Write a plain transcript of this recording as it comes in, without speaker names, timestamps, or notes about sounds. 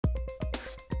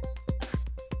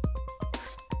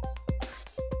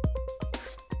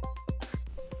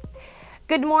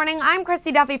Good morning. I'm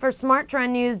Christy Duffy for Smart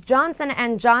Trend News. Johnson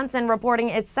 & Johnson reporting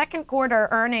its second quarter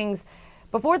earnings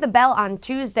before the bell on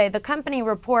Tuesday. The company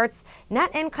reports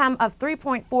net income of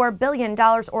 $3.4 billion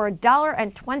or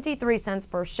 $1.23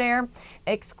 per share.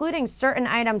 Excluding certain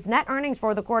items, net earnings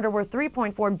for the quarter were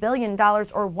 $3.4 billion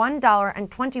or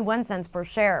 $1.21 per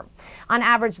share. On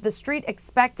average, the street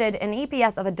expected an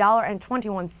EPS of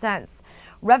 $1.21.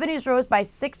 Revenues rose by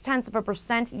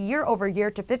 0.6% year over year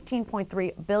to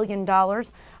 $15.3 billion.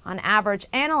 On average,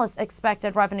 analysts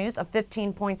expected revenues of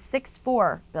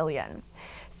 $15.64 billion.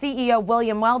 CEO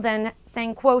William Weldon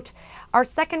saying, quote, "Our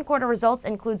second quarter results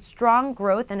include strong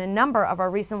growth in a number of our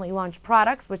recently launched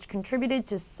products, which contributed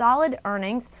to solid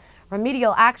earnings.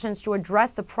 Remedial actions to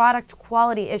address the product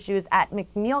quality issues at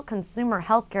McNeil Consumer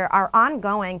Healthcare are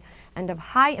ongoing and of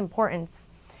high importance.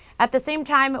 At the same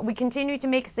time, we continue to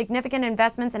make significant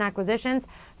investments in acquisitions,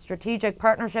 strategic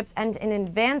partnerships, and in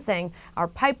advancing our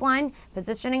pipeline,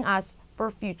 positioning us for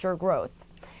future growth."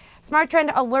 Smart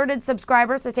Trend alerted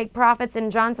subscribers to take profits in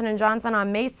Johnson & Johnson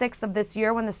on May 6th of this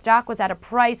year when the stock was at a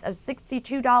price of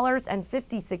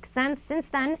 $62.56. Since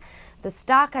then, the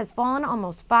stock has fallen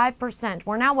almost 5%.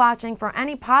 We're now watching for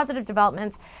any positive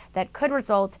developments that could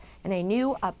result in a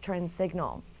new uptrend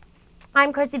signal.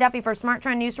 I'm Christy Duffy for Smart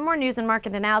Trend News. For more news and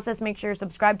market analysis, make sure you're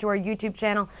subscribed to our YouTube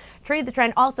channel, Trade the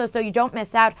Trend, also so you don't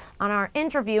miss out on our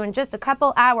interview in just a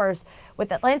couple hours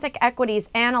with Atlantic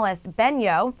Equities analyst Ben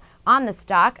Yo on the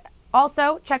stock.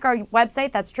 Also, check our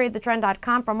website, that's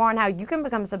tradethetrend.com, for more on how you can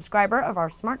become a subscriber of our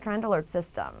Smart Trend Alert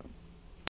System.